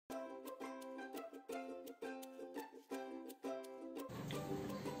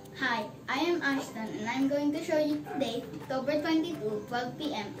Hi, I am Ashton and I am going to show you today, October 22, 12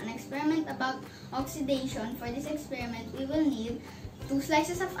 p.m. an experiment about oxidation. For this experiment, we will need 2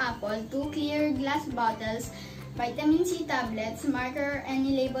 slices of apple, 2 clear glass bottles, vitamin C tablets, marker or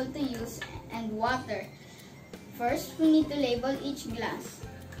any label to use, and water. First, we need to label each glass.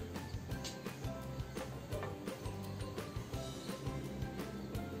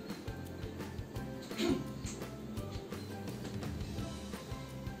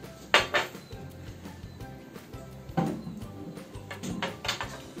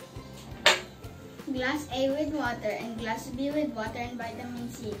 Glass A with water and glass B with water and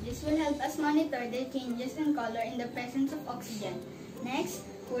vitamin C. This will help us monitor the changes in color in the presence of oxygen. Next,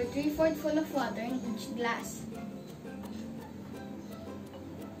 pour 3/4 full of water in each glass.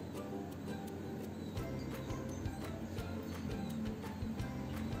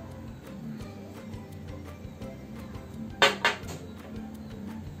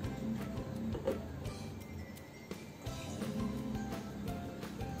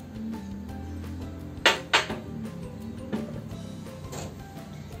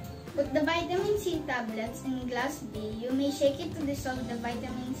 Put the vitamin C tablets in glass B. You may shake it to dissolve the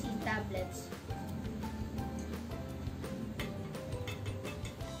vitamin C tablets.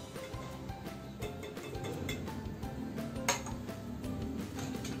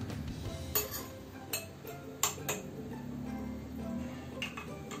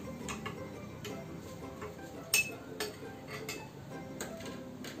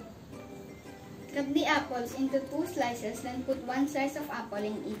 Cut the apples into 2 slices, then put 1 slice of apple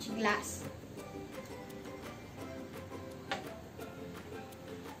in each glass.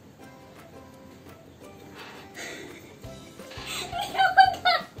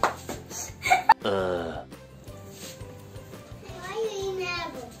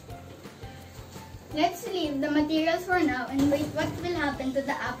 Let's leave the materials for now and wait what will happen to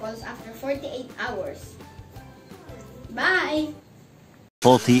the apples after 48 hours. Bye!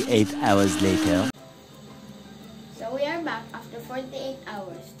 48 hours later. So we are back after 48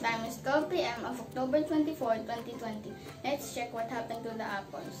 hours. Time is 12 p.m. of October 24, 2020. Let's check what happened to the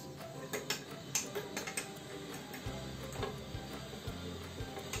apples.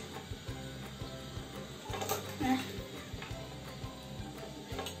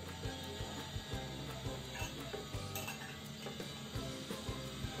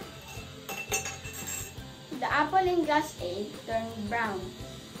 The apple in glass A turned brown.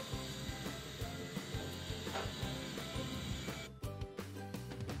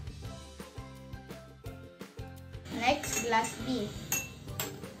 Next, glass B.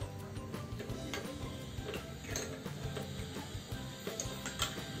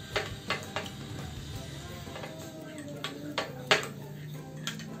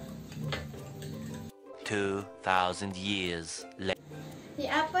 $2,000 years later. The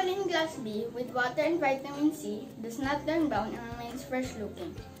apple in glass B with water and vitamin C does not turn brown and remains fresh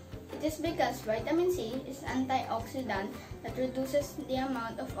looking. It is because vitamin C is antioxidant that reduces the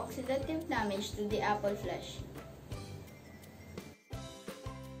amount of oxidative damage to the apple flesh.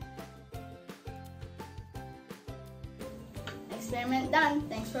 Experiment done.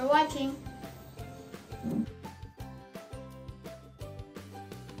 Thanks for watching.